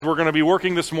We're going to be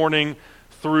working this morning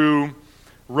through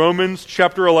Romans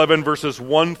chapter 11, verses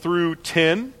 1 through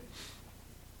 10.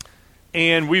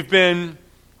 And we've been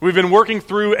working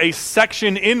through a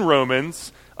section in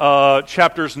Romans,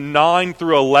 chapters 9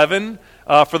 through 11,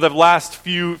 for the last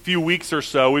few weeks or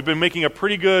so. We've been making a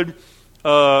pretty good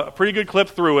clip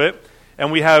through it,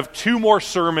 and we have two more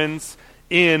sermons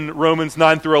in Romans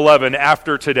 9 through 11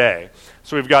 after today.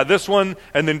 So we've got this one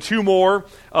and then two more,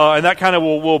 and that kind of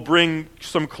will bring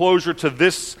some closure to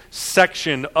this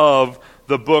section of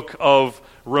the book of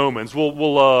Romans.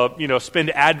 We'll spend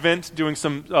Advent doing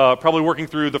some, probably working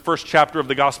through the first chapter of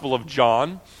the Gospel of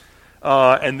John,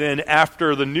 and then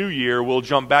after the new year, we'll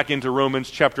jump back into Romans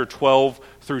chapter 12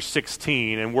 through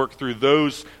 16 and work through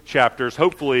those chapters,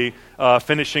 hopefully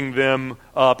finishing them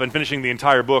up and finishing the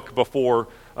entire book before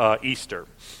Easter.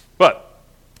 But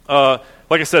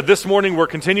like I said, this morning we're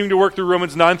continuing to work through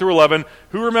Romans 9 through 11.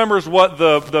 Who remembers what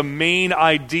the main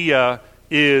idea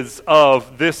is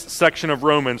of this section of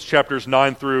Romans, chapters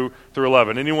 9 through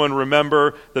 11? Anyone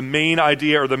remember the main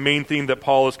idea or the main theme that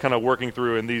Paul is kind of working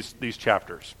through in these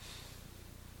chapters?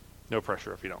 No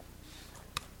pressure if you don't.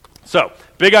 So,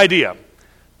 big idea.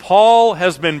 Paul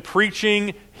has been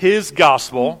preaching his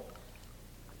gospel,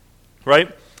 right?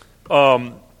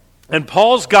 And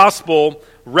Paul's gospel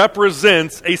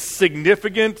represents a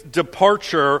significant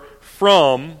departure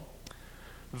from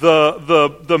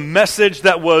the message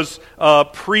that was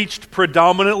preached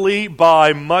predominantly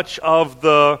by much of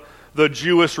the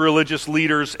Jewish religious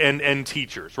leaders and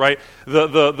teachers, right?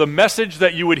 The message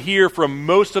that you would hear from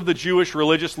most of the Jewish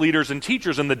religious leaders and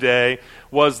teachers in the day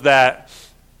was that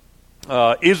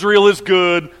Israel is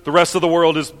good, the rest of the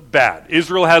world is bad.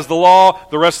 Israel has the law,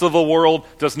 the rest of the world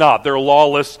does not. They're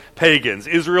lawless pagans.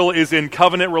 Israel is in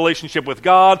covenant relationship with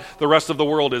God, the rest of the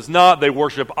world is not. They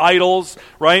worship idols,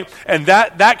 right? And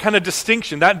that kind of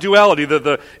distinction, that duality,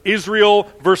 the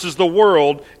Israel versus the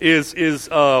world is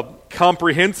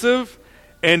comprehensive,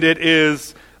 and it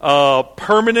is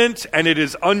permanent, and it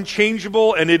is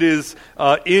unchangeable, and it is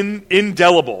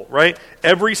indelible, right?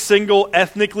 Every single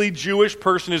ethnically Jewish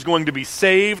person is going to be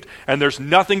saved, and there's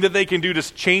nothing that they can do to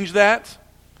change that.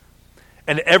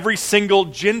 And every single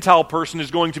Gentile person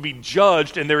is going to be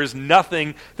judged, and there is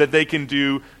nothing that they can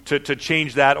do to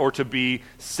change that or to be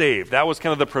saved. That was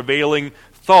kind of the prevailing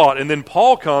thought. And then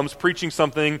Paul comes preaching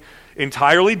something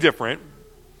entirely different,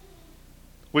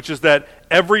 which is that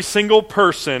every single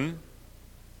person,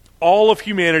 all of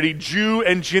humanity, Jew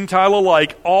and Gentile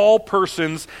alike, all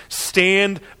persons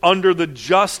stand under the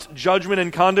just judgment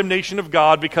and condemnation of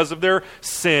God because of their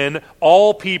sin.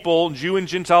 All people, Jew and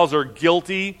Gentiles, are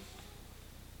guilty.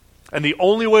 And the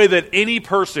only way that any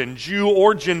person, Jew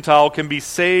or Gentile, can be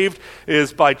saved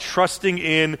is by trusting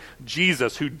in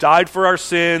Jesus, who died for our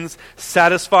sins,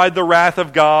 satisfied the wrath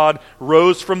of God,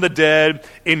 rose from the dead,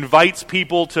 invites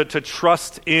people to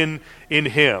trust in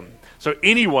Him. So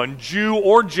anyone, Jew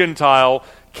or Gentile,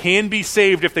 can be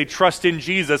saved if they trust in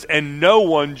Jesus, and no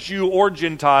one, Jew or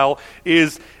Gentile,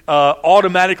 is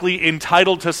automatically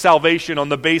entitled to salvation on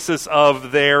the basis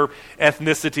of their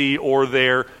ethnicity or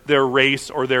their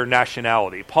race or their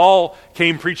nationality. Paul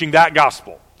came preaching that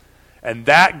gospel, and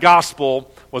that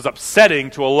gospel was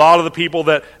upsetting to a lot of the people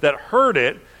that heard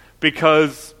it,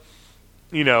 because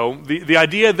the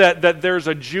idea that there's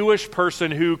a Jewish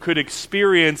person who could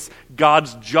experience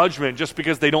God's judgment just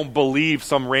because they don't believe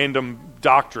some random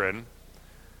doctrine,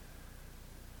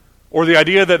 or the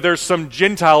idea that there's some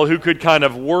Gentile who could kind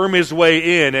of worm his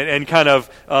way in and kind of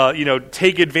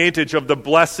take advantage of the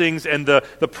blessings and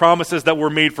the promises that were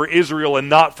made for Israel and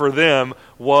not for them,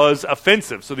 was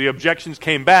offensive. So the objections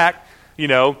came back,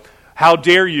 how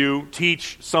dare you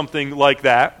teach something like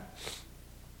that?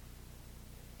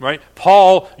 Right?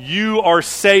 Paul, you are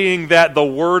saying that the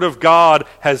Word of God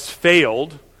has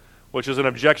failed, which is an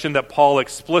objection that Paul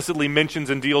explicitly mentions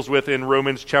and deals with in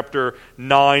Romans chapter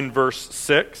 9, verse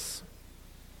 6.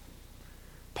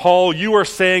 Paul, you are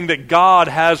saying that God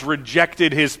has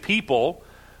rejected His people,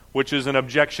 which is an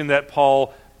objection that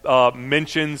Paul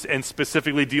mentions and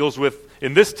specifically deals with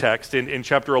in this text in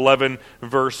chapter 11,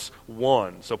 verse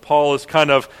 1. So Paul is kind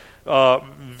of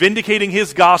vindicating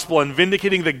his gospel and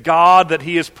vindicating the God that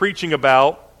he is preaching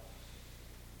about,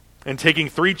 and taking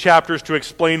 3 chapters to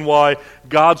explain why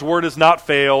God's word has not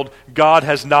failed, God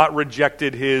has not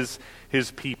rejected his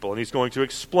people. And he's going to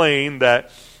explain that,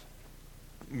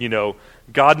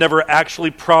 God never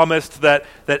actually promised that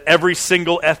every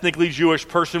single ethnically Jewish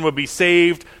person would be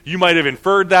saved. You might have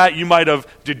inferred that. You might have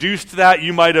deduced that.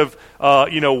 You might have,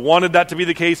 wanted that to be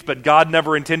the case, but God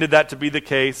never intended that to be the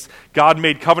case. God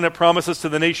made covenant promises to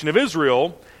the nation of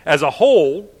Israel as a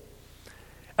whole,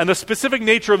 And the specific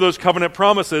nature of those covenant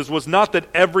promises was not that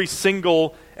every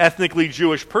single ethnically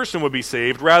Jewish person would be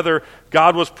saved. Rather,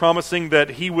 God was promising that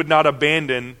he would not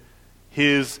abandon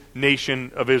his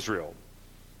nation of Israel.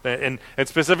 And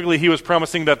specifically, he was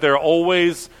promising that there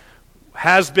always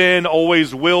has been,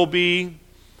 always will be,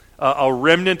 a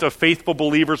remnant of faithful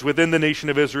believers within the nation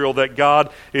of Israel that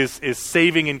God is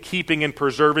saving and keeping and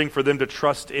preserving for them to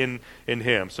trust in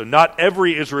him. So not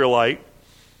every Israelite,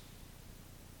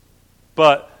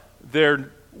 but there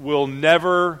will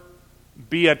never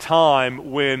be a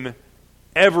time when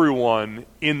everyone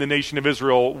in the nation of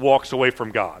Israel walks away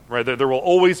from God. Right? There will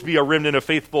always be a remnant of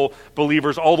faithful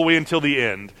believers all the way until the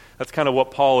end. That's kind of what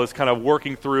Paul is kind of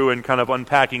working through and kind of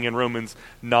unpacking in Romans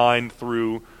 9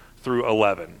 through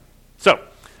 11. So,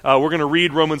 we're going to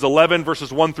read Romans 11,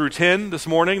 verses 1 through 10 this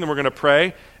morning, then we're going to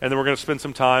pray, and then we're going to spend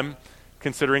some time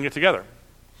considering it together.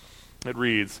 It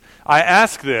reads, I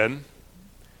ask then,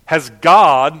 has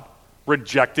God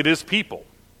rejected his people?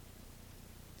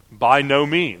 By no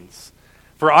means.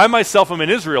 For I myself am an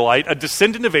Israelite, a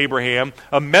descendant of Abraham,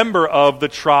 a member of the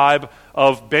tribe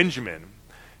of Benjamin.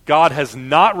 God has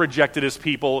not rejected his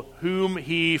people whom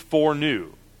he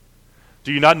foreknew.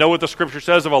 Do you not know what the scripture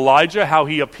says of Elijah, how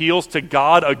he appeals to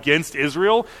God against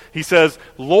Israel? He says,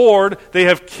 Lord, they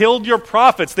have killed your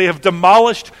prophets. They have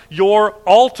demolished your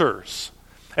altars.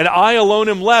 And I alone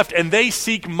am left, and they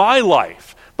seek my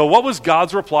life. But what was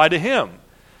God's reply to him?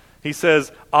 He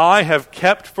says, I have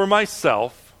kept for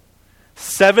myself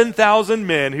 7,000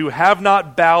 men who have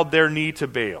not bowed their knee to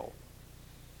Baal.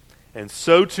 And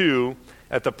so too,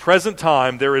 at the present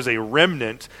time, there is a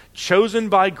remnant chosen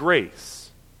by grace.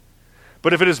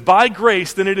 But if it is by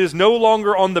grace, then it is no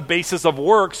longer on the basis of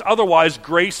works. Otherwise,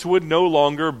 grace would no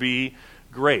longer be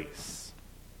grace.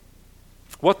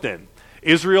 What then?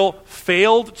 Israel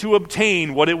failed to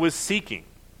obtain what it was seeking.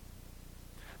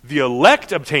 The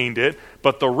elect obtained it,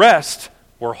 but the rest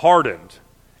were hardened.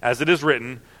 As it is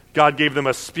written, God gave them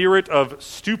a spirit of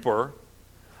stupor,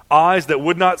 eyes that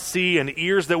would not see and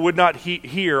ears that would not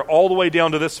hear, all the way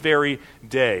down to this very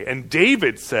day. And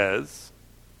David says,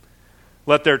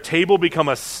 let their table become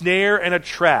a snare and a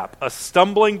trap, a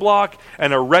stumbling block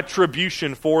and a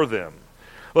retribution for them.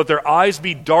 Let their eyes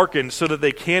be darkened so that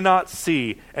they cannot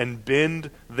see, and bend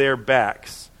their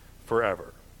backs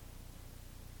forever.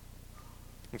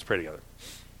 Let's pray together.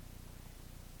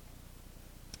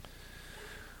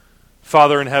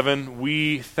 Father in heaven,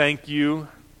 we thank you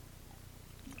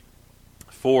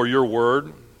for your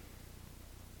word.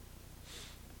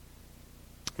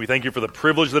 We thank you for the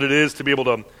privilege that it is to be able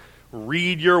to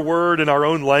read your word in our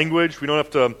own language. We don't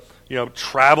have to,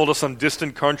 travel to some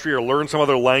distant country or learn some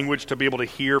other language to be able to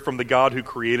hear from the God who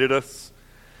created us.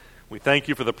 We thank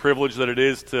you for the privilege that it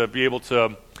is to be able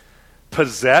to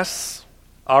possess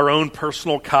our own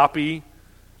personal copy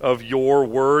of your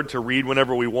word to read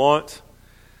whenever we want.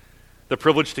 The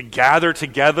privilege to gather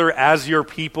together as your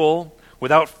people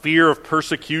without fear of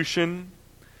persecution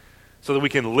so that we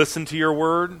can listen to your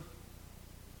word.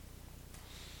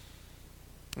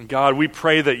 And God, we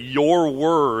pray that your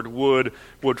word would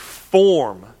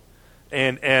form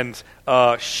and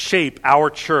shape our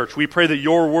church. We pray that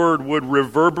your word would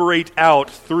reverberate out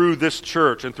through this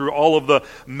church and through all of the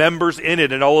members in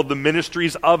it and all of the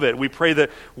ministries of it. We pray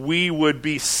that we would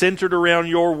be centered around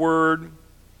your word.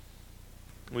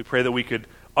 We pray that we could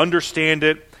understand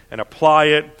it and apply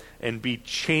it and be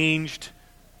changed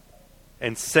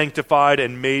and sanctified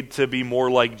and made to be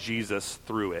more like Jesus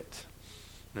through it.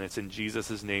 And it's in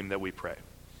Jesus' name that we pray.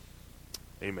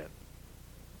 Amen.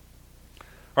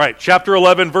 All right, chapter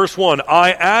 11, verse 1.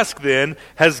 I ask then,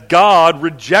 has God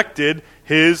rejected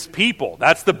his people?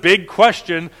 That's the big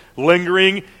question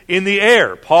lingering in the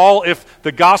air. Paul, if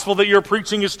the gospel that you're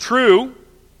preaching is true,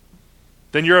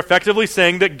 then you're effectively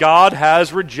saying that God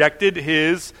has rejected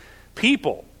his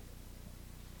people.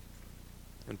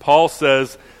 And Paul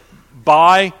says,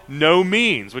 by no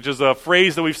means, which is a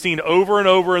phrase that we've seen over and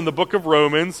over in the book of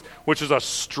Romans, which is a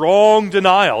strong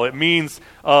denial. It means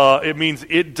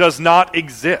it does not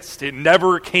exist. It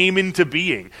never came into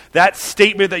being. That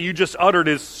statement that you just uttered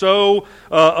is so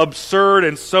absurd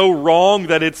and so wrong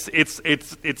that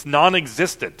it's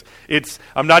non-existent.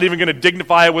 I'm not even going to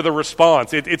dignify it with a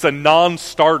response. It's a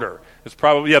non-starter. It's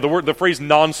probably the phrase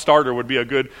non-starter would be a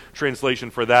good translation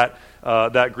for that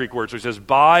Greek word. So he says,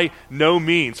 by no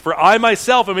means. For I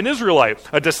myself am an Israelite,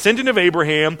 a descendant of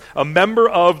Abraham, a member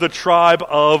of the tribe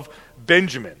of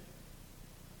Benjamin.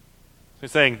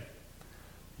 He's saying,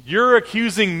 you're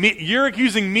accusing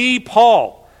me,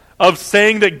 Paul, of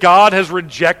saying that God has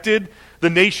rejected the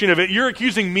nation of it. You're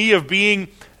accusing me of being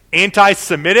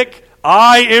anti-Semitic.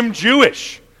 I am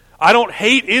Jewish. I don't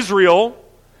hate Israel.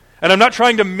 And I'm not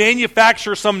trying to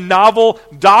manufacture some novel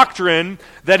doctrine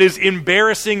that is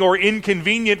embarrassing or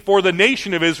inconvenient for the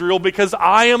nation of Israel, because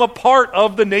I am a part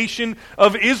of the nation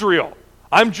of Israel.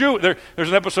 I'm Jew. There's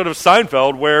an episode of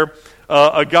Seinfeld where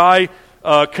a guy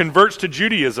converts to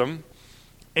Judaism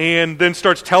and then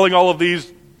starts telling all of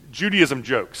these Judaism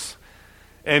jokes.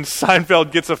 And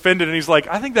Seinfeld gets offended, and he's like,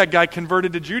 I think that guy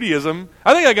converted to Judaism.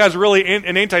 I think that guy's really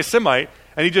an anti-Semite,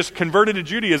 and he just converted to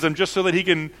Judaism just so that he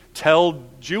can tell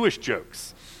Jewish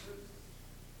jokes.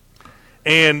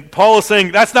 And Paul is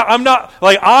saying, I'm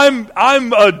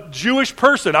a Jewish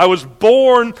person. I was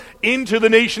born into the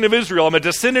nation of Israel. I'm a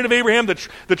descendant of Abraham.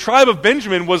 The tribe of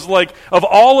Benjamin was of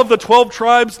all of the 12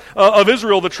 tribes of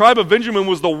Israel, the tribe of Benjamin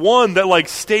was the one that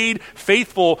stayed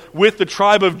faithful with the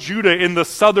tribe of Judah in the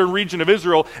southern region of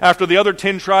Israel after the other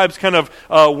 10 tribes kind of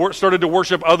started to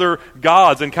worship other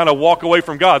gods and kind of walk away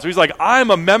from God. So he's like, I'm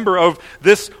a member of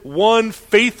this one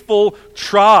faithful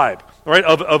tribe, right,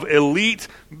 of elite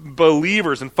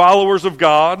believers and followers of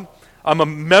God. I'm a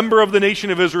member of the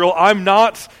nation of Israel. I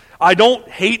don't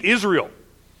hate Israel.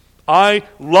 I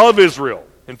love Israel.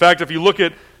 In fact, if you look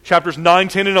at chapters 9,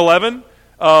 10, and 11,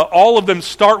 all of them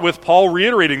start with Paul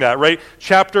reiterating that, right?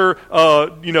 Chapter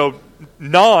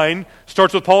 9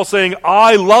 starts with Paul saying,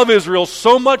 I love Israel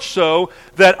so much so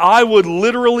that I would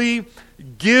literally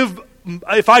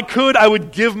if I could, I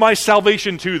would give my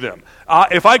salvation to them.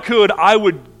 If I could, I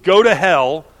would go to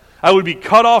hell. I would be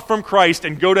cut off from Christ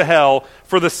and go to hell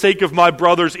for the sake of my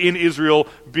brothers in Israel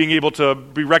being able to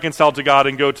be reconciled to God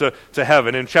and go to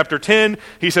heaven. In chapter 10,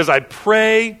 he says, I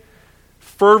pray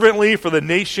fervently for the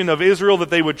nation of Israel that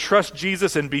they would trust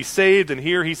Jesus and be saved. And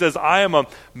here he says, I am a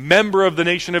member of the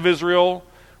nation of Israel,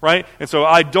 right? And so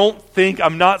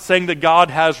I'm not saying that God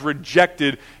has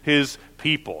rejected his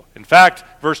people. In fact,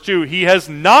 verse 2, he has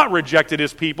not rejected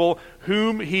his people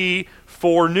whom he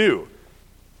foreknew.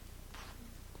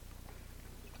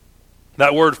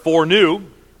 That word foreknew,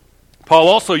 Paul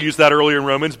also used that earlier in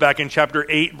Romans, back in chapter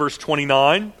 8, verse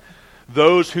 29.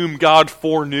 Those whom God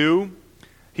foreknew,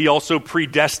 he also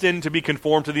predestined to be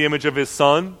conformed to the image of his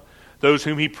Son. Those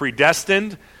whom he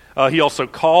predestined, he also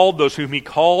called. Those whom he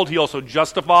called, he also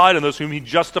justified. And those whom he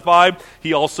justified,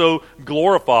 he also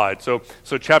glorified. So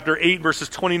chapter 8, verses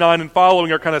 29 and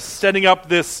following are kind of setting up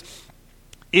this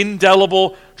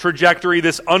indelible trajectory,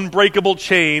 this unbreakable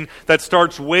chain that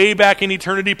starts way back in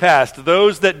eternity past.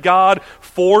 Those that God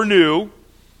foreknew,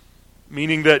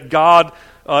 meaning that God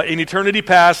in eternity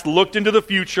past looked into the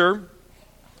future,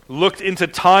 looked into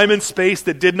time and space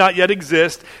that did not yet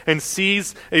exist, and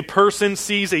sees a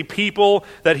people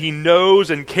that he knows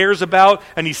and cares about,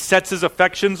 and he sets his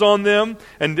affections on them.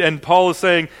 And Paul is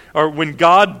saying, when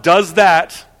God does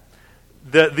that,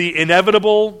 the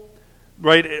inevitable,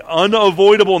 right,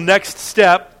 unavoidable next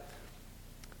step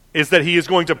is that he is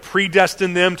going to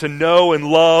predestine them to know and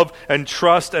love and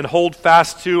trust and hold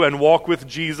fast to and walk with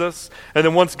Jesus. And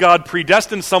then once God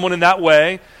predestines someone in that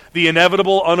way, the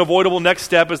inevitable, unavoidable next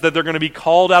step is that they're going to be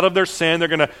called out of their sin. They're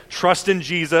going to trust in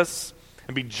Jesus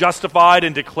and be justified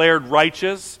and declared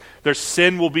righteous. Their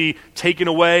sin will be taken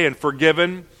away and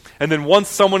forgiven. And then once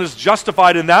someone is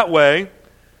justified in that way,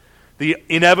 the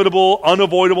inevitable,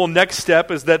 unavoidable next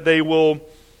step is that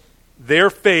their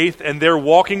faith and their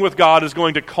walking with God is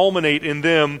going to culminate in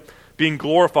them being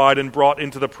glorified and brought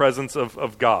into the presence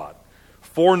of God.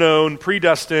 Foreknown,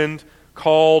 predestined,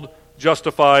 called,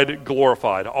 justified,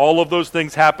 glorified. All of those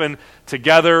things happen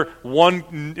together. One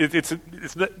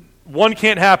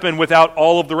can't happen without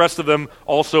all of the rest of them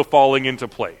also falling into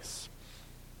place.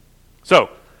 So,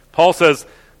 Paul says,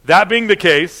 that being the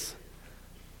case,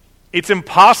 it's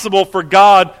impossible for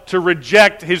God to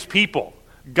reject his people.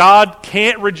 God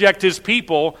can't reject his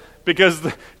people because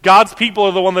God's people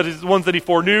are the ones that he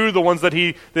foreknew, the ones that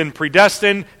he then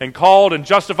predestined and called and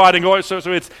justified and glorified.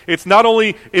 So it's not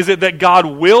only is it that God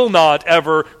will not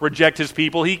ever reject his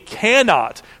people, he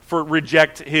cannot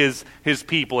reject his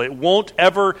people. It won't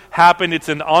ever happen. It's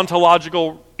an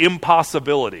ontological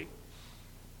impossibility.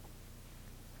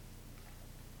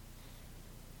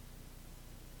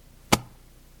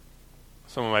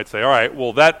 Someone might say, all right,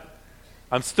 well,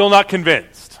 I'm still not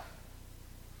convinced.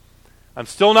 I'm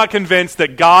still not convinced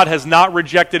that God has not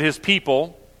rejected his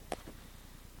people,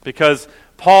 because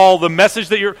Paul, the message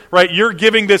that you're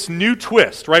giving this new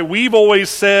twist, right? We've always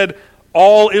said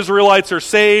all Israelites are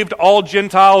saved, all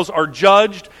Gentiles are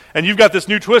judged, and you've got this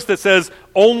new twist that says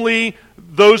only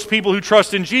those people who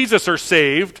trust in Jesus are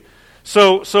saved.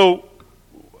 So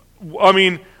I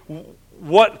mean,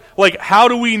 how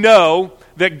do we know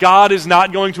that God is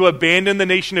not going to abandon the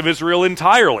nation of Israel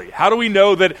entirely? How do we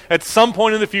know that at some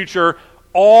point in the future,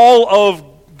 all of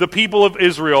the people of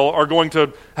Israel are going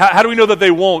to, how do we know that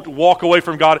they won't walk away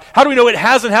from God? How do we know it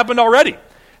hasn't happened already?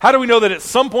 How do we know that at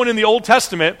some point in the Old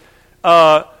Testament,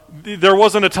 there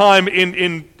wasn't a time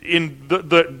in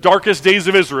the darkest days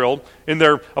of Israel, in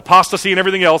their apostasy and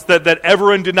everything else, that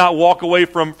everyone did not walk away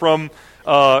from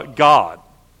God,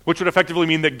 which would effectively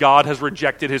mean that God has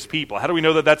rejected his people? How do we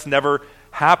know that that's never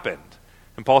happened?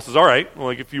 And Paul says, all right, well,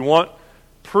 if you want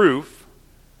proof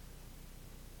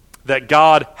that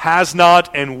God has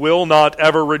not and will not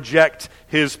ever reject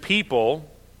his people,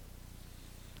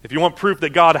 if you want proof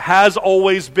that God has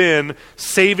always been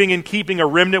saving and keeping a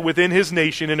remnant within his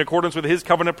nation in accordance with his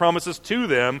covenant promises to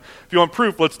them, if you want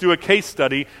proof, let's do a case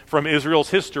study from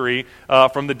Israel's history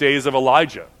from the days of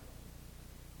Elijah.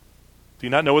 Do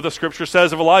you not know what the scripture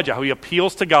says of Elijah? How he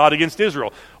appeals to God against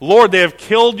Israel. Lord, they have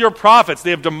killed your prophets,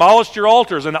 they have demolished your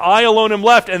altars, and I alone am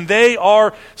left, and they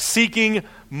are seeking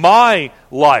my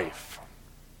life.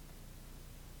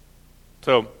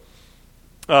 So,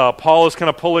 Paul is kind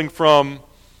of pulling from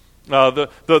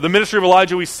the ministry of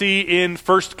Elijah we see in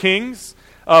 1 Kings.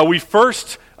 We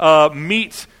first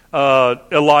meet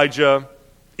Elijah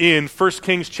in 1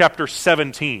 Kings chapter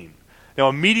 17. Now,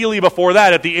 immediately before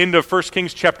that, at the end of 1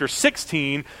 Kings chapter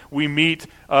 16, we meet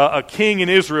a king in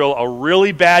Israel, a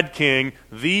really bad king,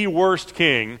 the worst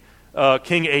king,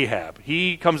 King Ahab.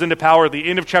 He comes into power at the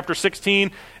end of chapter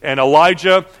 16, and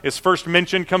Elijah is first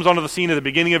mentioned, comes onto the scene at the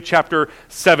beginning of chapter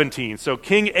 17. So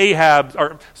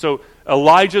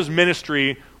Elijah's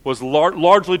ministry was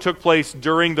largely took place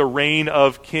during the reign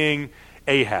of King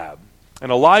Ahab.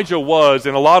 And Elijah was,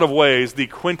 in a lot of ways, the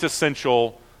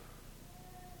quintessential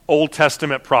Old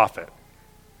Testament prophet.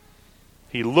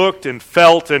 He looked and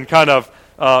felt and kind of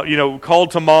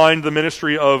called to mind the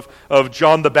ministry of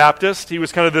John the Baptist. He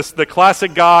was kind of the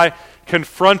classic guy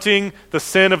confronting the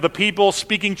sin of the people,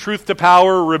 speaking truth to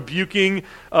power, rebuking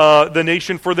the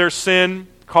nation for their sin,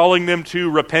 calling them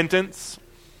to repentance.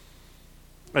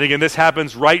 And again, this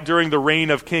happens right during the reign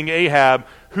of King Ahab,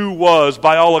 who was,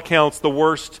 by all accounts, the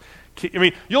worst. I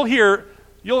mean, this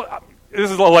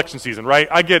is election season, right?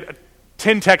 I get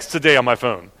 10 texts a day on my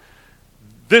phone.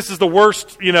 This is the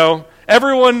worst,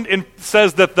 everyone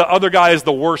says that the other guy is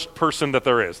the worst person that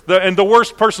there is. And the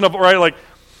worst person of, right, like,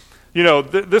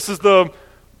 this is the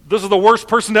worst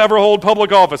person to ever hold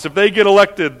public office. If they get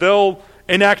elected, they'll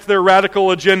enact their radical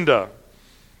agenda.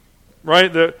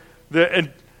 Right?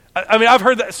 I've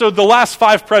heard that. So the last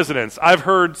 5 presidents, I've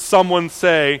heard someone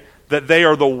say that they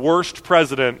are the worst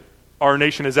president our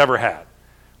nation has ever had.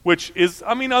 Which is,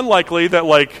 unlikely that,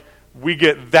 we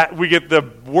get the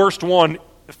worst one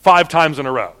 5 times in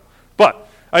a row. But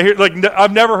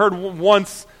I've never heard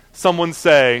once someone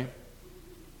say,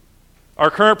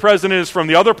 our current president is from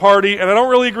the other party, and I don't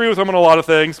really agree with him on a lot of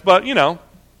things, but,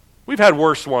 we've had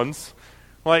worse ones.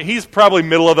 He's probably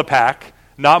middle of the pack.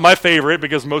 Not my favorite,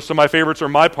 because most of my favorites are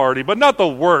my party, but not the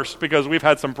worst, because we've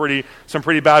had some pretty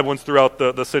bad ones throughout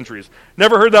the centuries.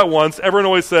 Never heard that once. Everyone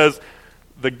always says,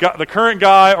 the current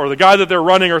guy or the guy that they're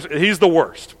running, he's the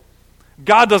worst.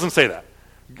 God doesn't say that.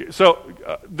 So,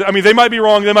 they might be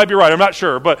wrong, they might be right, I'm not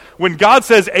sure. But when God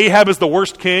says Ahab is the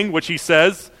worst king, which he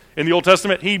says in the Old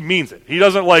Testament, he means it. He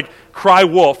doesn't cry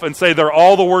wolf and say they're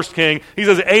all the worst king. He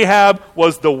says Ahab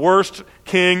was the worst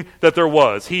king that there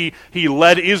was. He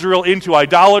led Israel into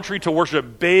idolatry to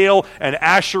worship Baal and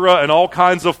Asherah and all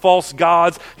kinds of false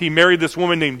gods. He married this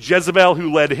woman named Jezebel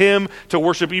who led him to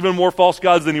worship even more false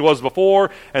gods than he was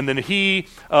before. And then he,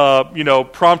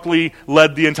 promptly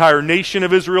led the entire nation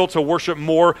of Israel to worship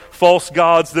more false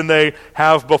gods than they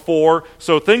have before.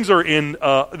 So things are in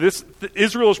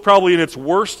Israel is probably in its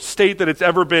worst state that it's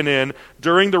ever been in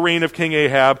during the reign of King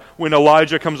Ahab when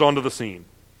Elijah comes onto the scene.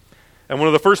 And one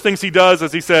of the first things he does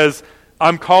is he says,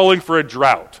 I'm calling for a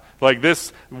drought.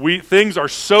 Things are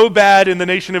so bad in the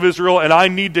nation of Israel, and I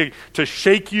need to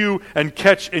shake you and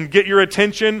catch and get your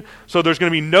attention. So there's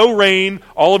going to be no rain.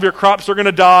 All of your crops are going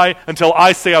to die until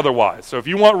I say otherwise. So if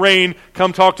you want rain,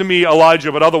 come talk to me,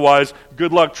 Elijah. But otherwise,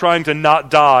 good luck trying to not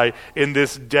die in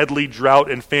this deadly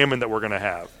drought and famine that we're going to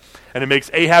have. And it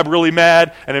makes Ahab really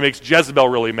mad, and it makes Jezebel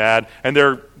really mad. And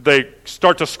they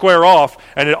start to square off,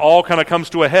 and it all kind of comes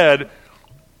to a head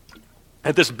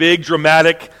at this big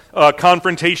dramatic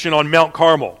confrontation on Mount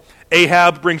Carmel.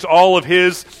 Ahab brings all of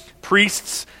his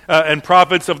priests and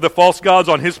prophets of the false gods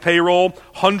on his payroll,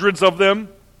 hundreds of them.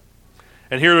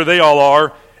 And here they all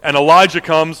are. And Elijah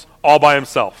comes all by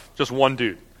himself, just one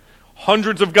dude.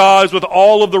 Hundreds of guys with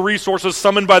all of the resources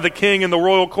summoned by the king in the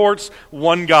royal courts,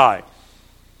 one guy.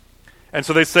 And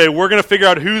so they say, we're going to figure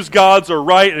out whose gods are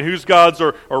right and whose gods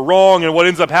are wrong. And what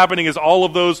ends up happening is all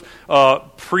of those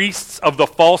priests of the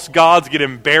false gods get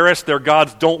embarrassed. Their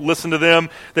gods don't listen to them.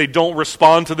 They don't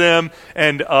respond to them.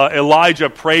 And Elijah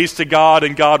prays to God,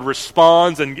 and God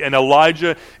responds. And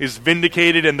Elijah is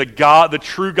vindicated, and the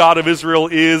true God of Israel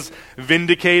is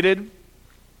vindicated.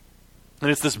 And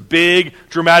it's this big,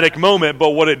 dramatic moment,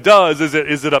 but what it does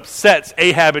is it upsets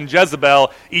Ahab and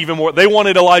Jezebel even more. They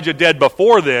wanted Elijah dead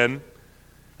before then,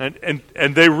 and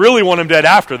they really want him dead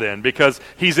after then, because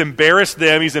he's embarrassed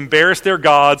them, he's embarrassed their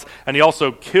gods, and he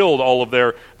also killed all of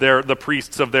the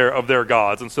priests of their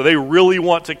gods. And so they really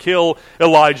want to kill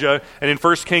Elijah. And in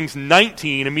 1 Kings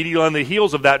 19, immediately on the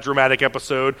heels of that dramatic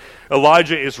episode,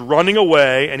 Elijah is running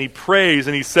away, and he prays,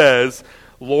 and he says,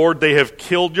 Lord, they have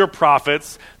killed your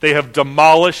prophets, they have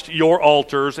demolished your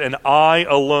altars, and I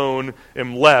alone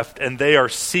am left, and they are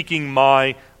seeking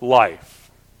my life.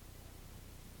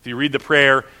 If you read the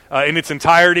prayer in its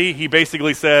entirety, he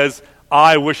basically says,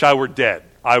 I wish I were dead.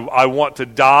 I want to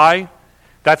die.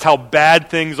 That's how bad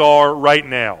things are right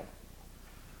now.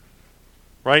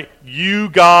 Right? You,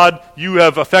 God, you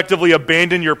have effectively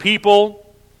abandoned your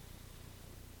people.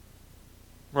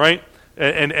 Right?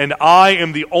 And I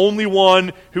am the only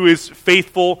one who is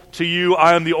faithful to you.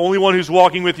 I am the only one who's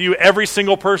walking with you. Every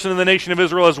single person in the nation of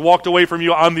Israel has walked away from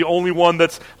you. I'm the only one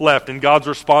that's left. And God's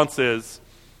response is,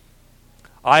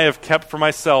 I have kept for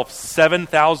myself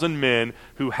 7,000 men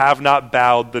who have not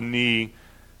bowed the knee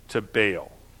to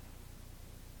Baal.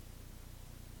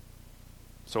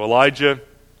 So Elijah,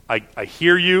 I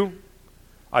hear you.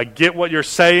 I get what you're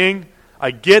saying.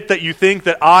 I get that you think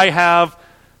that I have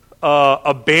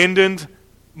abandoned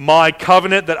my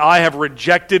covenant, that I have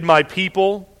rejected my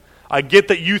people. I get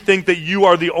that you think that you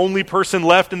are the only person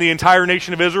left in the entire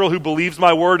nation of Israel who believes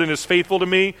my word and is faithful to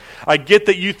me. I get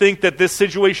that you think that this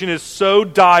situation is so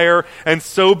dire and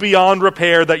so beyond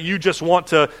repair that you just want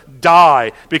to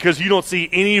die because you don't see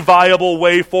any viable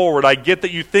way forward. I get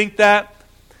that you think that,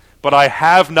 but I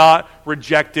have not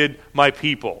rejected my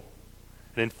people.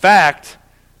 And in fact,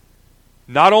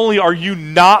 not only are you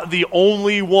not the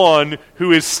only one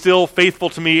who is still faithful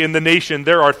to me in the nation,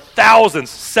 there are thousands,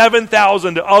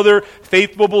 7,000 other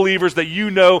faithful believers that you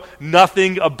know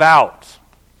nothing about.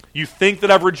 You think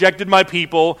that I've rejected my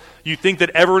people. You think that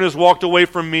everyone has walked away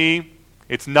from me.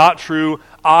 It's not true.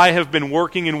 I have been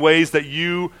working in ways that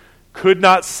you could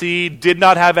not see, did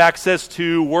not have access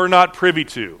to, were not privy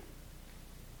to.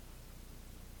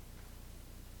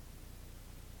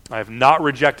 I have not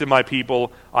rejected my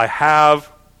people. I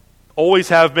always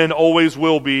have been, always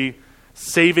will be,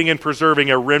 saving and preserving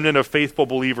a remnant of faithful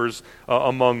believers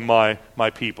among my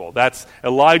people. That's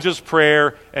Elijah's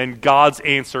prayer and God's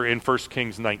answer in 1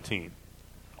 Kings 19.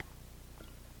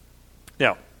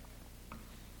 Now,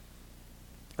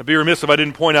 I'd be remiss if I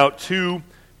didn't point out two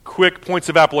quick points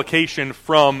of application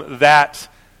from that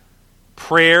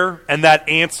prayer and that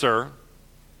answer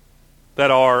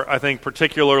that are, I think,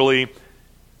 particularly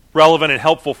relevant and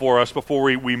helpful for us before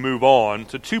we move on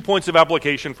to 2 points of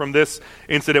application from this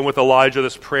incident with Elijah,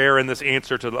 this prayer and this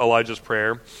answer to Elijah's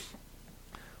prayer.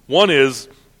 One is,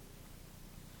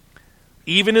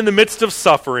 even in the midst of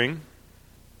suffering,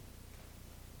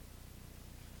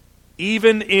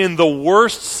 even in the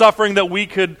worst suffering that we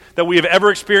have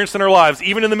ever experienced in our lives,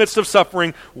 even in the midst of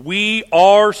suffering, we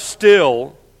are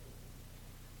still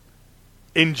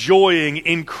enjoying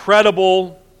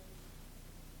incredible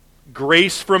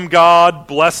grace from God,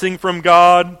 blessing from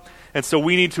God, and so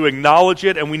we need to acknowledge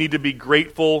it and we need to be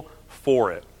grateful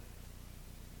for it.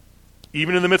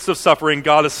 Even in the midst of suffering,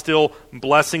 God is still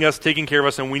blessing us, taking care of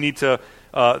us, and we need to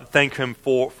thank Him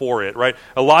for it, right?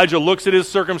 Elijah looks at his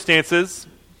circumstances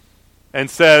and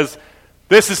says,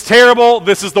 this is terrible,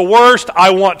 this is the worst, I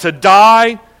want to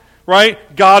die,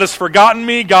 right? God has forgotten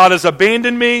me, God has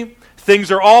abandoned me,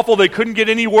 things are awful, they couldn't get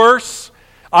any worse.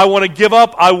 I want to give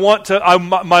up.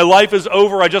 My life is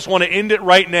over. I just want to end it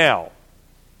right now.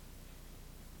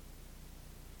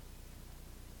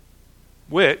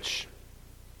 Which,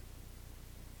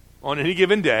 on any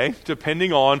given day,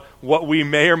 depending on what we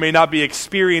may or may not be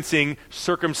experiencing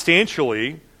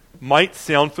circumstantially, might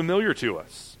sound familiar to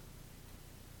us.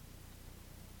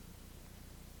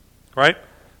 Right?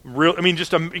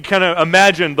 Just kind of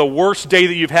imagine the worst day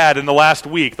that you've had in the last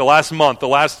week, the last month, the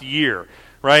last year.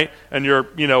 Right? And you're,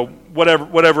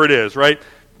 whatever it is, right?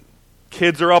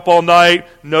 Kids are up all night,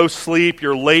 no sleep,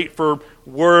 you're late for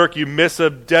work, you miss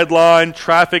a deadline,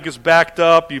 traffic is backed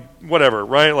up, whatever,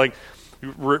 right? Like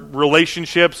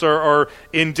relationships are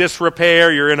in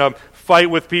disrepair, you're in a fight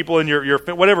with people in your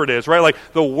whatever it is, right? Like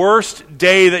the worst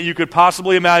day that you could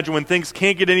possibly imagine when things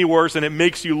can't get any worse, and it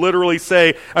makes you literally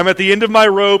say, I'm at the end of my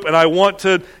rope and I want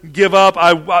to give up.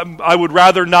 I would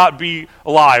rather not be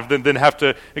alive than have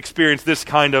to experience this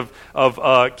kind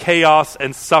of chaos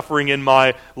and suffering in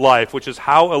my life, which is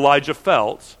how Elijah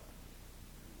felt.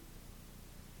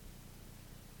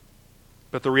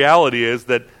 But the reality is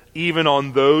that even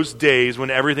on those days when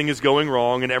everything is going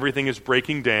wrong and everything is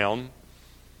breaking down,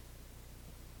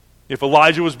 if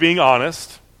Elijah was being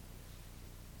honest,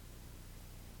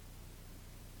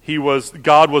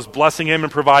 God was blessing him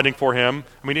and providing for him.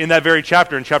 I mean, in that very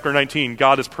chapter, in chapter 19,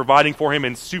 God is providing for him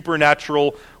in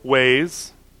supernatural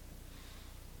ways.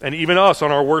 And even us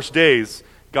on our worst days,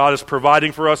 God is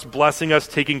providing for us, blessing us,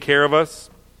 taking care of us.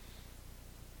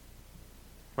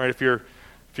 Right? If your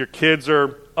kids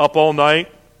are up all night,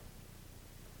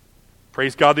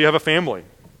 praise God that you have a family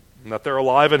and that they're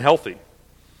alive and healthy.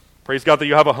 Praise God that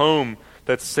you have a home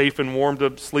that's safe and warm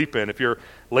to sleep in. If you're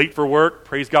late for work,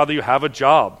 praise God that you have a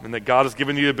job and that God has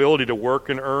given you the ability to work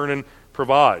and earn and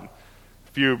provide.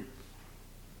 If you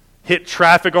hit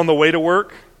traffic on the way to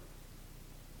work,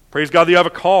 praise God that you have a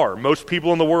car. Most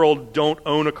people in the world don't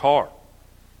own a car.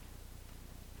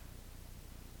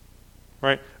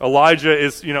 Right?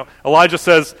 Elijah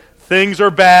says, things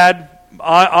are bad.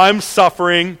 I'm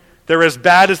suffering. They're as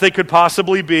bad as they could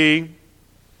possibly be.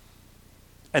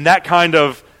 And that kind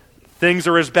of things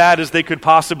are as bad as they could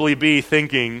possibly be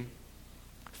thinking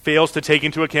fails to take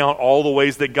into account all the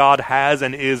ways that God has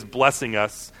and is blessing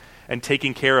us and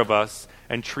taking care of us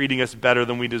and treating us better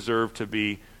than we deserve to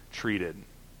be treated.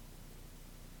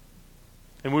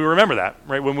 And we remember that,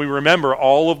 right? When we remember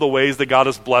all of the ways that God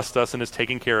has blessed us and is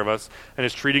taking care of us and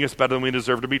is treating us better than we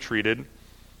deserve to be treated,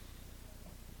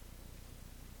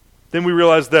 then we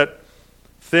realize that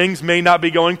things may not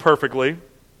be going perfectly.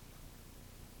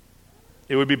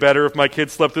 It would be better if my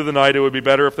kids slept through the night. It would be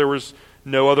better if there was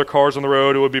no other cars on the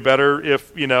road. It would be better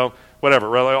if, whatever.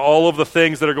 Right? Like all of the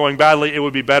things that are going badly, it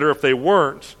would be better if they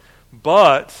weren't.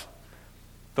 But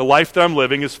the life that I'm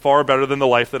living is far better than the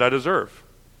life that I deserve.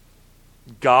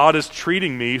 God is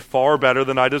treating me far better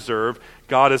than I deserve.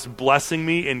 God is blessing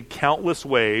me in countless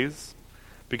ways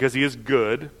because He is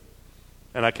good,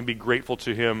 and I can be grateful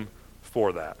to Him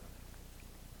for that.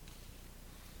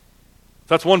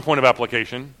 That's one point of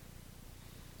application.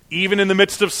 Even in the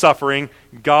midst of suffering,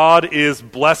 God is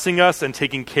blessing us and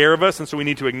taking care of us, and so we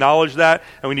need to acknowledge that,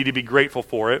 and we need to be grateful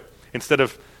for it, instead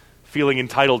of feeling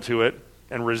entitled to it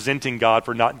and resenting God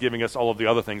for not giving us all of the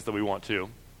other things that we want to.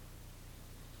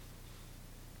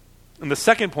 And the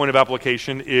second point of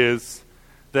application is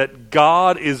that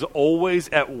God is always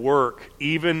at work,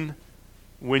 even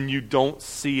when you don't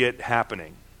see it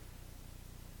happening.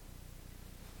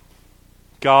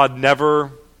 God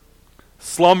never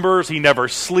slumbers, He never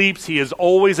sleeps, He is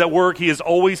always at work, He is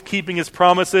always keeping His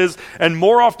promises, and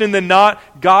more often than not,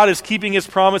 God is keeping His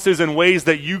promises in ways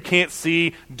that you can't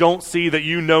see, don't see, that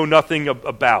you know nothing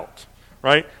about,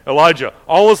 right? Elijah,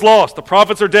 all is lost, the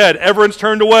prophets are dead, everyone's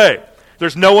turned away,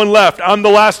 there's no one left, I'm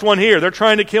the last one here, they're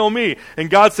trying to kill me, and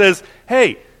God says,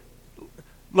 hey,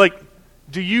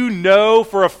 do you know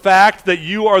for a fact that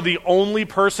you are the only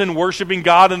person worshiping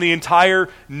God in the entire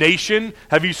nation?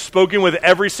 Have you spoken with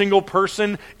every single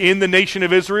person in the nation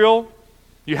of Israel?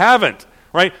 You haven't,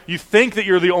 right? You think that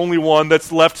you're the only one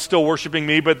that's left still worshiping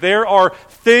me, but there are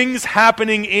things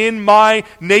happening in my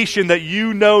nation that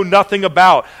you know nothing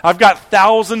about. I've got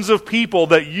thousands of people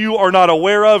that you are not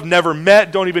aware of, never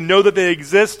met, don't even know that they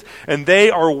exist, and they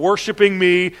are worshiping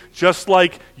me just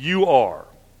like you are.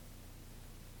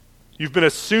 You've been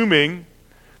assuming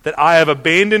that I have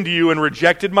abandoned you and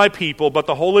rejected my people, but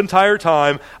the whole entire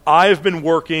time I have been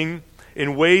working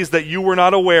in ways that you were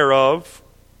not aware of,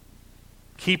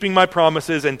 keeping my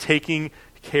promises and taking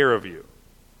care of you.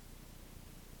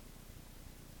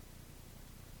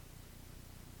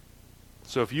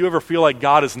 So if you ever feel like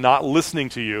God is not listening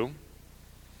to you,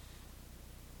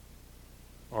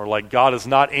 or like God is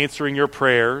not answering your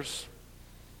prayers,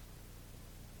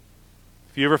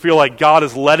 if you ever feel like God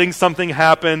is letting something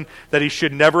happen that He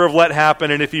should never have let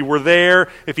happen, and if He were there,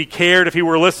 if He cared, if He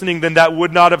were listening, then that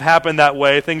would not have happened that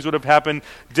way. Things would have happened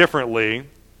differently.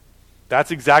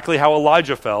 That's exactly how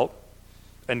Elijah felt.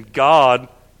 And God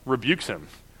rebukes him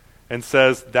and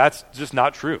says, that's just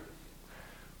not true.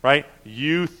 Right?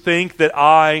 You think that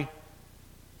I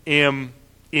am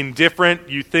indifferent.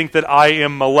 You think that I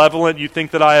am malevolent. You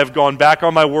think that I have gone back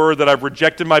on my word, that I've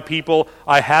rejected my people.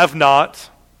 I have not.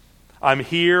 I'm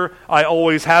here. I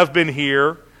always have been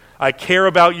here. I care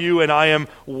about you, and I am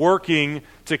working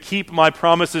to keep my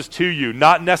promises to you.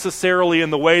 Not necessarily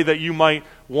in the way that you might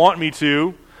want me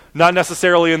to, not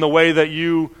necessarily in the way that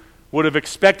you would have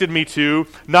expected me to,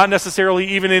 not necessarily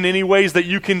even in any ways that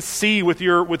you can see with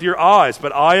your eyes,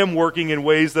 but I am working in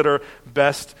ways that are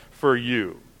best for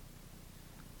you.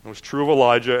 It was true of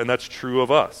Elijah, and that's true of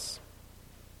us.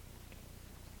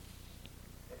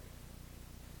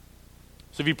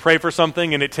 So if you pray for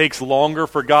something and it takes longer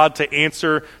for God to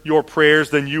answer your prayers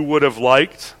than you would have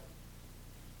liked,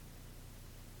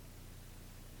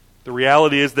 the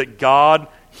reality is that God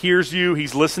hears you,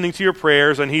 He's listening to your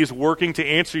prayers, and He's working to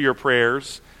answer your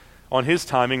prayers on His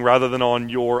timing rather than on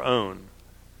your own.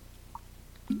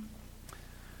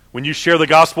 When you share the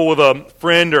gospel with a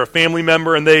friend or a family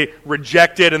member and they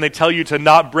reject it and they tell you to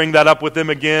not bring that up with them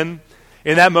again,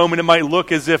 in that moment it might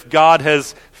look as if God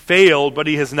has failed, but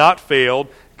He has not failed.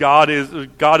 God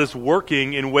is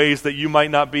working in ways that you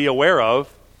might not be aware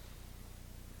of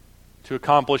to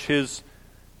accomplish His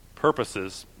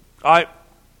purposes. I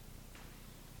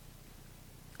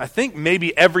think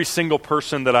maybe every single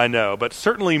person that I know, but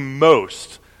certainly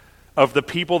most of the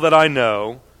people that I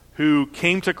know who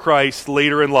came to Christ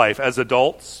later in life as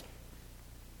adults,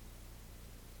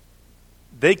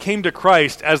 they came to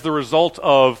Christ as the result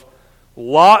of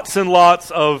lots and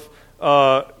lots of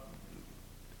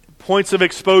points of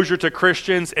exposure to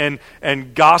Christians and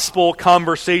gospel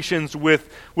conversations with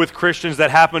Christians that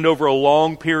happened over a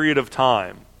long period of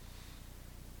time.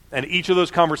 And each of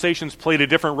those conversations played a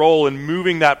different role in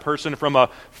moving that person from a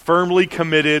firmly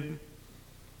committed,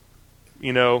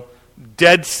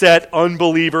 dead set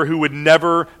unbeliever who would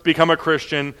never become a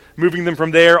Christian, moving them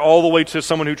from there all the way to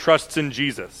someone who trusts in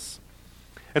Jesus.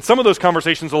 And some of those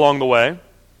conversations along the way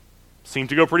seem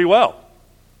to go pretty well.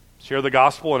 Share the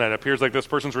gospel, and it appears like this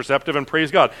person's receptive, and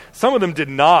praise God. Some of them did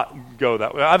not go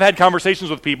that way. I've had conversations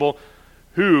with people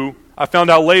who I found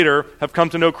out later have come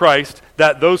to know Christ,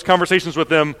 that those conversations with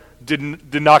them did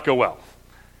not go well.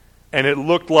 And it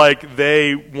looked like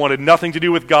they wanted nothing to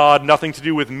do with God, nothing to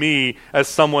do with me as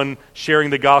someone sharing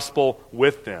the gospel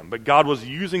with them. But God was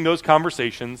using those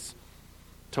conversations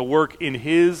to work in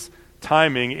His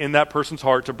timing in that person's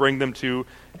heart to bring them to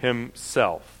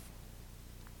Himself.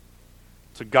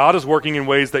 So God is working in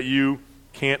ways that you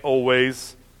can't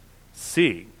always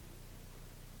see.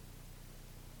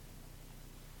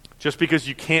 Just because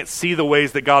you can't see the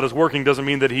ways that God is working doesn't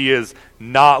mean that He is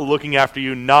not looking after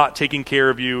you, not taking care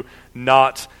of you,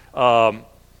 not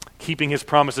keeping His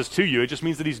promises to you. It just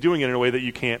means that He's doing it in a way that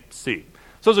you can't see.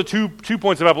 So those are two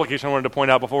points of application I wanted to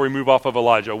point out before we move off of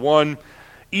Elijah. One,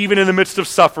 even in the midst of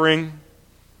suffering,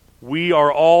 we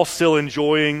are all still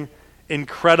enjoying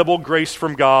incredible grace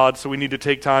from God, so we need to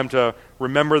take time to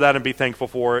remember that and be thankful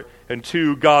for it. And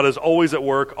two, God is always at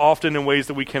work, often in ways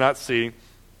that we cannot see.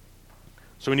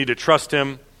 So we need to trust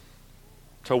Him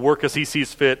to work as He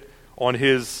sees fit on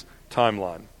His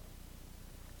timeline.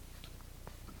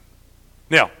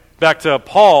 Now, back to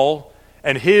Paul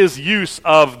and his use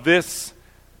of this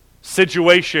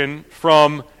situation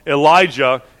from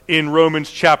Elijah in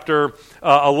Romans chapter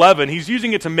 11. He's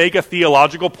using it to make a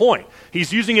theological point.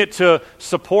 He's using it to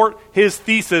support his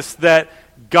thesis that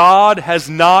God has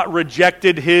not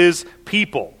rejected His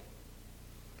people.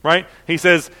 Right? He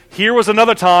says, here was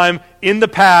another time in the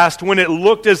past when it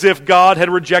looked as if God had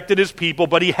rejected His people,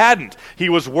 but He hadn't. He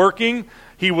was working,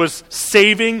 He was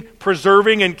saving,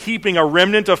 preserving, and keeping a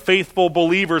remnant of faithful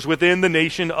believers within the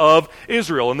nation of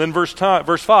Israel. And then verse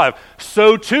 5,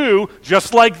 so too,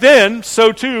 just like then,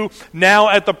 so too, now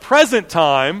at the present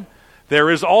time,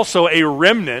 there is also a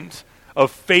remnant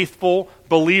of faithful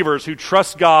believers who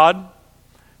trust God.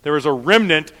 There is a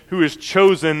remnant who is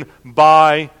chosen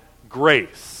by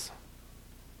grace.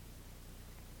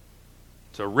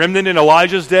 So remnant in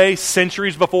Elijah's day,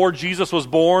 centuries before Jesus was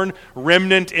born.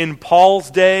 Remnant in Paul's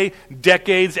day,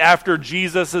 decades after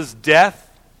Jesus' death.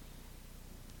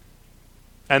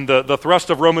 And the thrust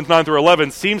of Romans 9 through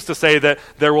 11 seems to say that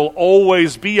there will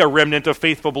always be a remnant of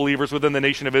faithful believers within the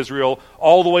nation of Israel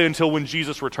all the way until when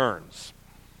Jesus returns.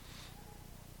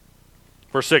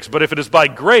 Verse 6, but if it is by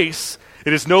grace,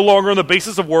 it is no longer on the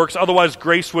basis of works, otherwise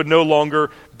grace would no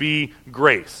longer be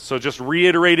grace. So just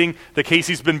reiterating the case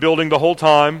he's been building the whole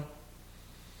time,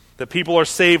 that people are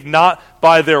saved not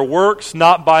by their works,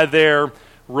 not by their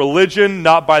religion,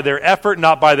 not by their effort,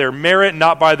 not by their merit,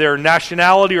 not by their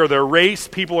nationality or their race.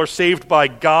 People are saved by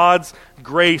God's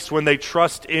grace when they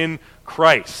trust in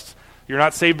Christ. You're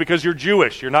not saved because you're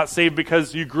Jewish. You're not saved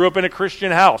because you grew up in a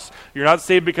Christian house. You're not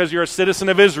saved because you're a citizen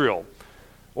of Israel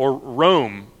or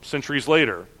Rome centuries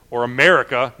later, or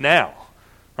America now.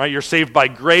 Right? You're saved by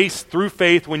grace through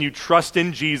faith when you trust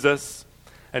in Jesus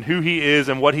and who He is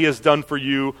and what He has done for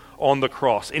you on the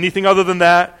cross. Anything other than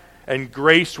that, and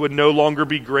grace would no longer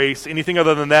be grace. Anything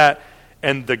other than that,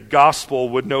 and the gospel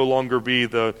would no longer be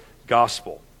the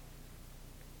gospel.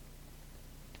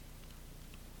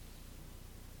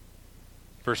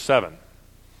 Verse 7,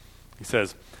 he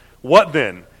says, "What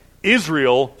then?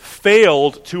 Israel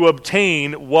failed to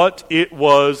obtain what it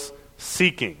was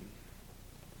seeking."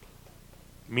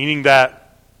 Meaning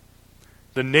that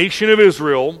the nation of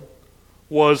Israel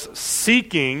was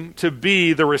seeking to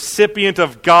be the recipient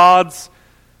of God's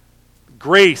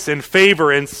grace and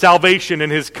favor and salvation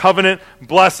and his covenant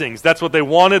blessings. That's what they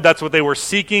wanted, that's what they were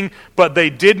seeking, but they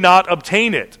did not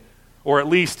obtain it. Or at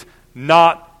least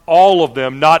not all of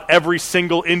them, not every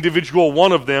single individual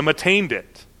one of them attained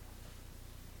it.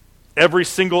 Every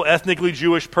single ethnically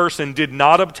Jewish person did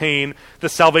not obtain the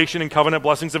salvation and covenant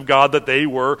blessings of God that they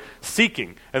were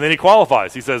seeking. And then he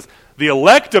qualifies. He says, the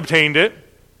elect obtained it,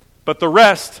 but the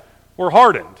rest were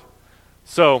hardened.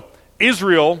 So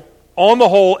Israel, on the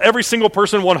whole, every single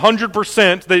person,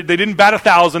 100%, they didn't bat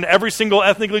 1,000. Every single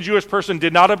ethnically Jewish person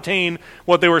did not obtain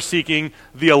what they were seeking.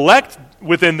 The elect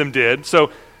within them did.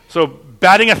 So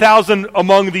batting 1,000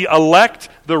 among the elect,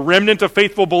 the remnant of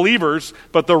faithful believers,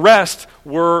 but the rest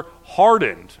were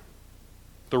hardened.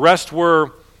 The rest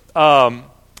were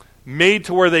made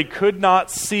to where they could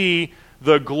not see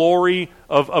the glory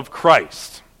of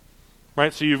Christ.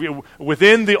 Right? So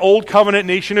within the old covenant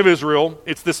nation of Israel,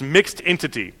 it's this mixed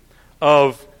entity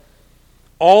of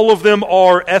all of them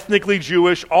are ethnically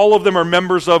Jewish, all of them are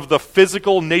members of the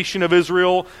physical nation of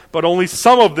Israel, but only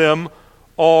some of them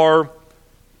are,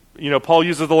 Paul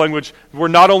uses the language, were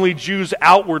not only Jews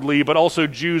outwardly, but also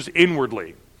Jews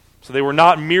inwardly. So they were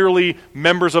not merely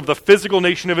members of the physical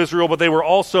nation of Israel, but they were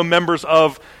also members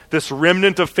of this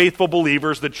remnant of faithful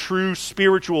believers, the true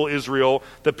spiritual Israel,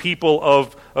 the people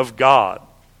of God.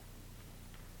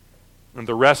 And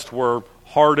the rest were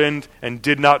hardened and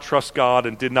did not trust God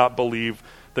and did not believe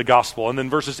the gospel. And then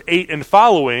verses 8 and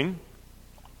following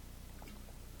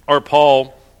are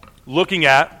Paul looking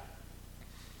at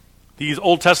these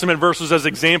Old Testament verses as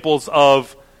examples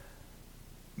of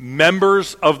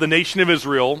members of the nation of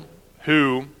Israel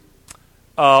who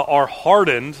are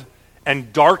hardened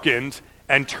and darkened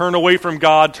and turn away from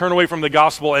God, turn away from the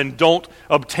gospel, and don't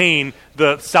obtain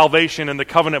the salvation and the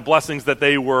covenant blessings that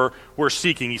they were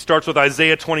seeking. He starts with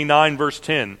Isaiah 29, verse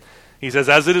 10. He says,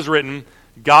 "As it is written,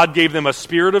 God gave them a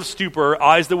spirit of stupor,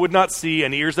 eyes that would not see,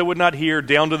 and ears that would not hear,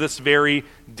 down to this very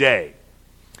day."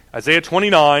 Isaiah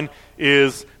 29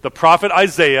 is the prophet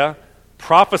Isaiah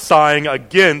prophesying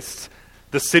against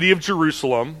the city of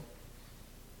Jerusalem,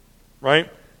 right?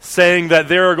 Saying that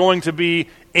there are going to be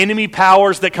enemy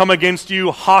powers that come against you,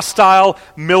 hostile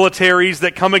militaries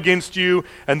that come against you,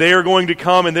 and they are going to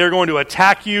come and they're going to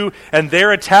attack you, and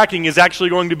their attacking is actually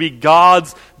going to be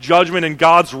God's judgment and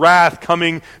God's wrath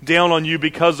coming down on you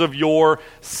because of your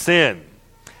sin.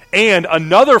 And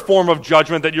another form of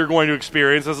judgment that you're going to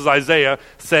experience, this is Isaiah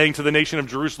saying to the nation of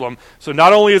Jerusalem, so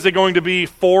not only is it going to be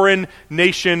foreign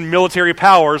nation military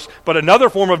powers, but another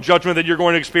form of judgment that you're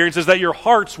going to experience is that your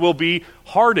hearts will be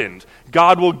hardened.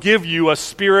 God will give you a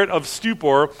spirit of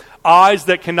stupor, eyes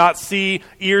that cannot see,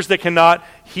 ears that cannot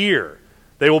hear.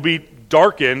 They will be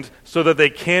darkened so that they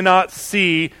cannot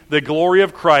see the glory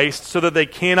of Christ, so that they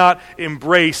cannot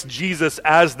embrace Jesus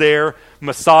as their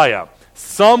Messiah.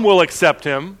 Some will accept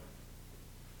him.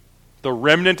 The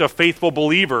remnant of faithful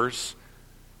believers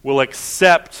will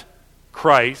accept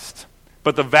Christ,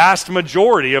 but the vast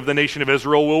majority of the nation of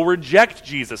Israel will reject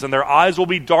Jesus, and their eyes will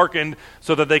be darkened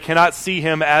so that they cannot see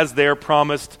him as their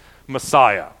promised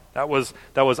Messiah. That was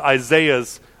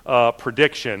Isaiah's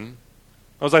prediction.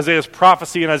 That was Isaiah's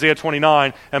prophecy in Isaiah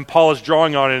 29, and Paul is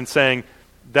drawing on it and saying,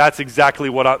 that's exactly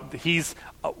what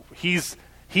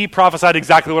he prophesied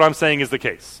exactly what I'm saying is the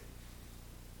case.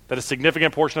 That a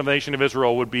significant portion of the nation of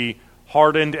Israel would be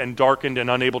hardened and darkened and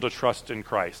unable to trust in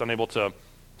Christ, unable to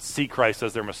see Christ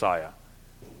as their Messiah.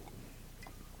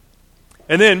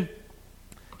 And then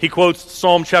he quotes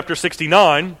Psalm chapter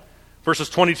 69, verses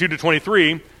 22 to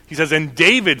 23. He says, "And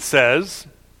David says,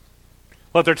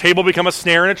 let their table become a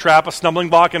snare and a trap, a stumbling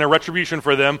block and a retribution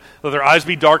for them. Let their eyes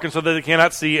be darkened so that they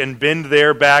cannot see, and bend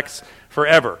their backs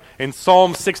forever." In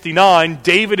Psalm 69,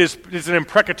 David is an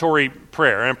imprecatory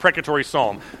prayer, an imprecatory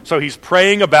psalm. So he's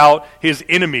praying about his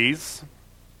enemies.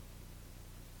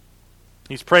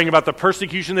 He's praying about the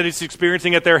persecution that he's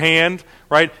experiencing at their hand,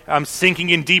 right? I'm sinking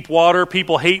in deep water.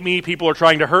 People hate me. People are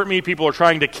trying to hurt me. People are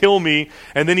trying to kill me.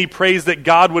 And then he prays that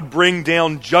God would bring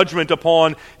down judgment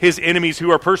upon his enemies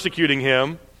who are persecuting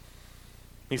him.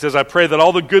 He says, I pray that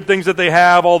all the good things that they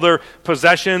have, all their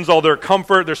possessions, all their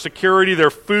comfort, their security,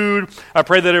 their food, I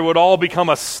pray that it would all become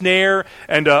a snare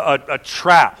and a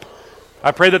trap.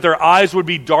 I pray that their eyes would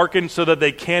be darkened so that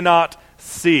they cannot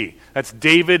see. That's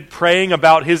David praying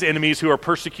about his enemies who are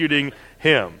persecuting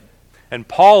him. And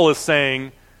Paul is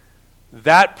saying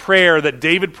that prayer that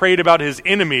David prayed about his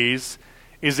enemies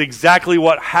is exactly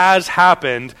what has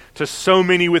happened to so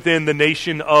many within the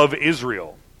nation of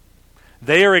Israel.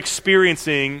 They are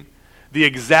experiencing the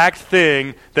exact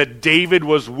thing that David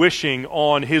was wishing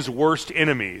on his worst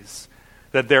enemies,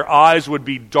 that their eyes would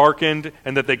be darkened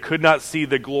and that they could not see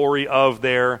the glory of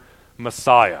their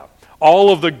Messiah.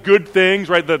 All of the good things,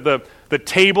 right, the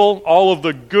table, all of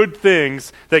the good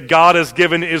things that God has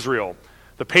given Israel,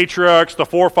 the patriarchs, the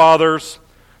forefathers,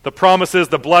 the promises,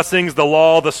 the blessings, the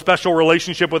law, the special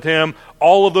relationship with him,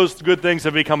 all of those good things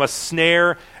have become a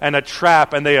snare and a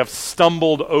trap, and they have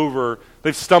stumbled over.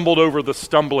 They've stumbled over the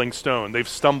stumbling stone. They've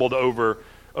stumbled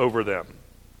over them.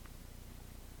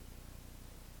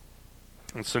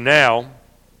 And so now,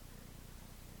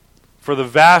 for the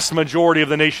vast majority of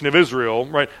the nation of Israel,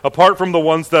 right, apart from the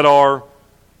ones that are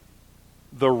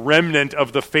the remnant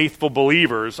of the faithful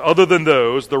believers, other than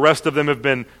those, the rest of them have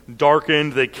been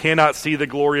darkened. They cannot see the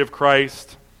glory of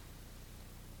Christ.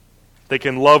 They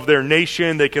can love their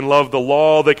nation. They can love the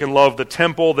law. They can love the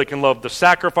temple. They can love the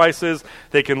sacrifices.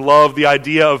 They can love the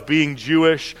idea of being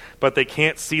Jewish, but they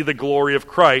can't see the glory of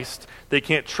Christ. They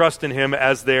can't trust in him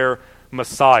as their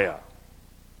Messiah.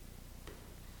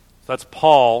 So that's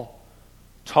Paul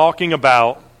talking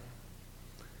about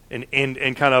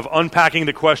and kind of unpacking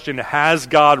the question, has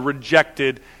God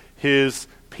rejected his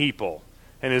people?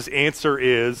 And his answer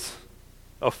is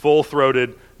a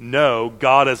full-throated no.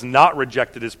 God has not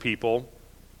rejected his people.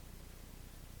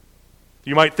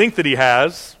 You might think that he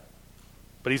has,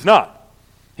 but he's not.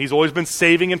 He's always been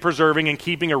saving and preserving and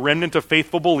keeping a remnant of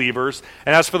faithful believers.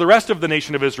 And as for the rest of the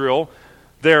nation of Israel,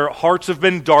 their hearts have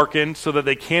been darkened so that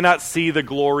they cannot see the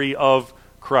glory of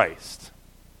Christ.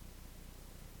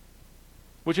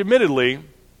 Which admittedly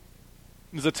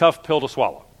is a tough pill to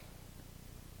swallow.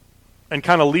 And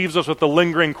kind of leaves us with the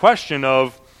lingering question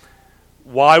of,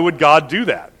 why would God do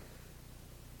that?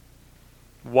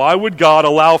 Why would God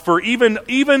allow for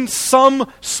even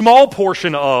some small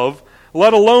portion of,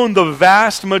 let alone the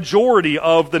vast majority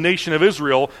of the nation of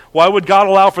Israel, why would God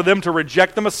allow for them to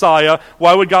reject the Messiah?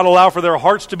 Why would God allow for their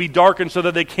hearts to be darkened so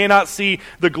that they cannot see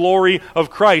the glory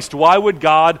of Christ? Why would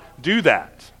God do that?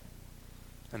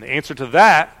 And the answer to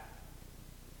that,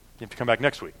 you have to come back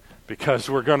next week, because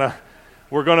we're gonna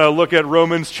look at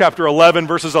Romans chapter 11,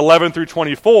 verses 11 through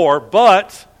 24,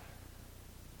 but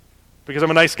because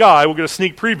I'm a nice guy, we'll get a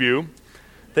sneak preview.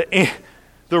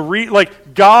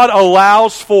 God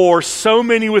allows for so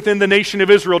many within the nation of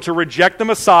Israel to reject the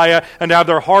Messiah and to have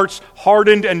their hearts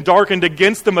hardened and darkened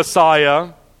against the Messiah,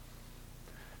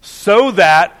 so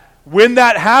that when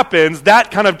that happens,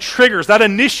 that kind of triggers, that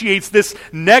initiates this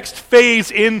next phase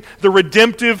in the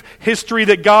redemptive history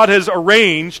that God has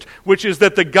arranged, which is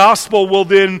that the gospel will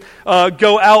then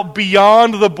go out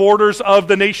beyond the borders of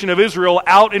the nation of Israel,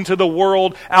 out into the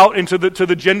world, out into to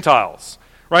the Gentiles.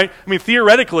 Right? I mean,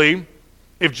 theoretically,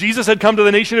 if Jesus had come to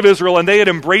the nation of Israel and they had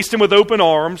embraced him with open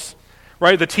arms,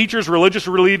 right, the teachers, religious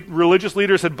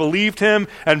leaders had believed him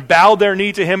and bowed their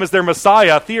knee to him as their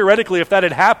Messiah, theoretically, if that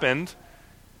had happened,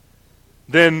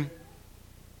 then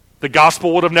the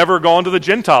gospel would have never gone to the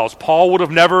Gentiles. Paul would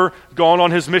have never gone on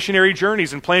his missionary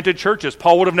journeys and planted churches.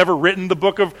 Paul would have never written the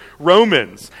book of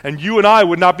Romans. And you and I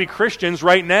would not be Christians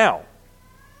right now.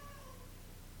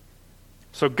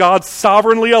 So God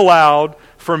sovereignly allowed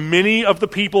for many of the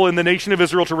people in the nation of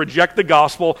Israel to reject the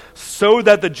gospel so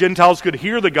that the Gentiles could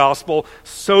hear the gospel,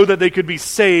 so that they could be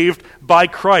saved by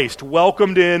Christ,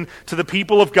 welcomed in to the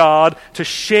people of God to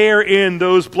share in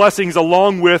those blessings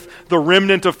along with the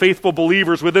remnant of faithful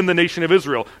believers within the nation of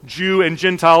Israel, Jew and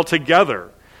Gentile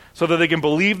together, so that they can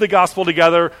believe the gospel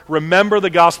together, remember the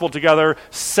gospel together,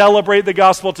 celebrate the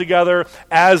gospel together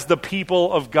as the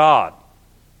people of God.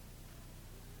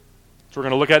 So we're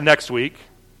going to look at next week.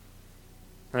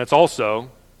 And it's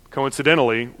also,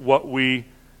 coincidentally, what we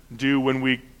do when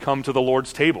we come to the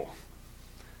Lord's table.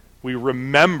 We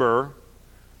remember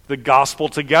the gospel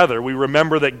together. We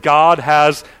remember that God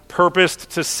has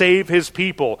purposed to save his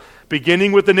people,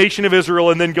 beginning with the nation of Israel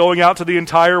and then going out to the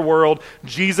entire world.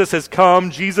 Jesus has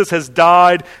come. Jesus has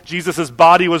died. Jesus'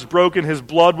 body was broken. His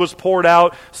blood was poured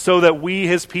out so that we,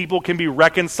 his people, can be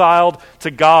reconciled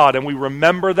to God. And we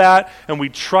remember that, and we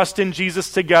trust in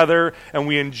Jesus together, and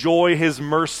we enjoy his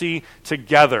mercy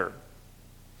together.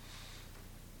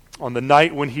 On the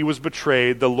night when he was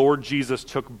betrayed, the Lord Jesus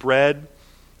took bread,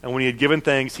 and when he had given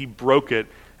thanks, he broke it,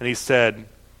 and he said,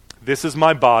 "This is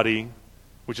my body,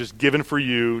 which is given for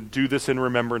you. Do this in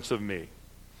remembrance of me."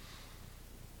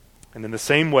 And in the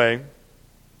same way,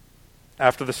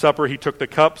 After the supper, he took the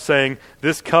cup, saying,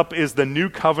 "This cup is the new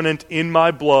covenant in my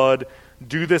blood.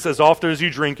 Do this as often as you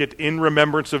drink it in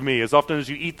remembrance of me." As often as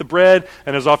you eat the bread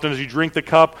and as often as you drink the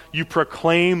cup, you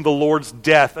proclaim the Lord's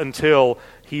death until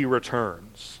he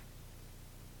returns.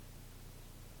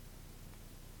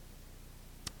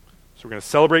 So we're going to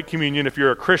celebrate communion. If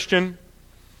you're a Christian,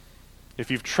 if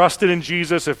you've trusted in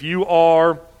Jesus, if you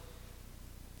are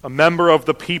a member of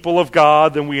the people of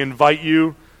God, then we invite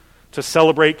you to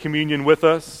celebrate communion with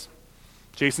us.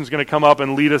 Jason's going to come up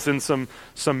and lead us in some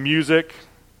music.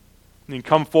 You can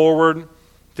come forward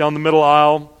down the middle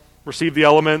aisle, receive the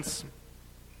elements,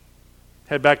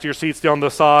 head back to your seats down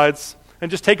the sides, and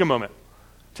just take a moment.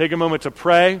 Take a moment to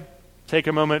pray. Take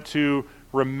a moment to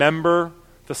remember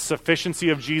the sufficiency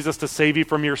of Jesus to save you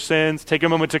from your sins. Take a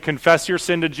moment to confess your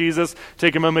sin to Jesus.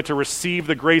 Take a moment to receive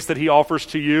the grace that he offers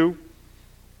to you.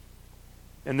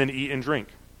 And then eat and drink.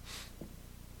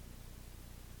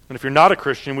 And if you're not a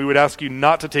Christian, we would ask you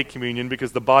not to take communion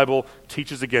because the Bible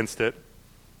teaches against it.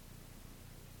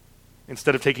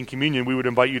 Instead of taking communion, we would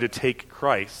invite you to take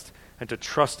Christ and to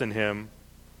trust in him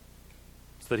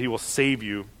so that he will save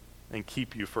you and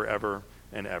keep you forever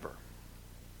and ever.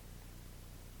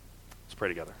 Let's pray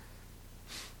together.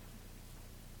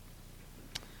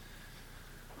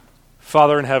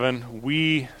 Father in heaven,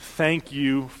 we thank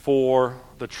you for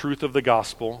the truth of the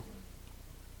gospel.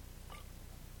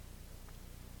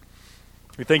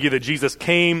 We thank you that Jesus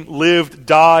came, lived,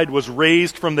 died, was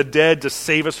raised from the dead to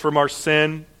save us from our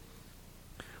sin.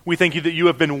 We thank you that you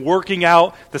have been working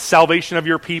out the salvation of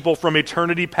your people from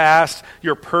eternity past,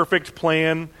 your perfect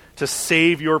plan to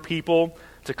save your people,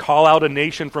 to call out a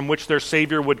nation from which their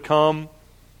Savior would come,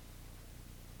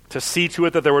 to see to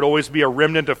it that there would always be a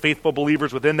remnant of faithful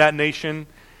believers within that nation,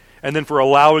 and then for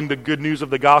allowing the good news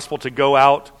of the gospel to go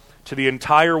out to the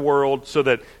entire world so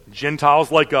that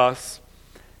Gentiles like us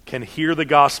can hear the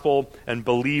gospel and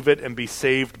believe it and be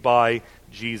saved by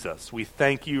Jesus. We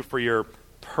thank you for your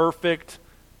perfect,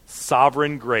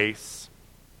 sovereign grace,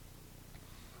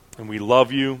 and we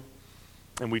love you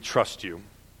and we trust you.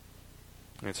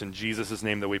 And it's in Jesus'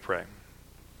 name that we pray.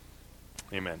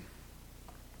 Amen.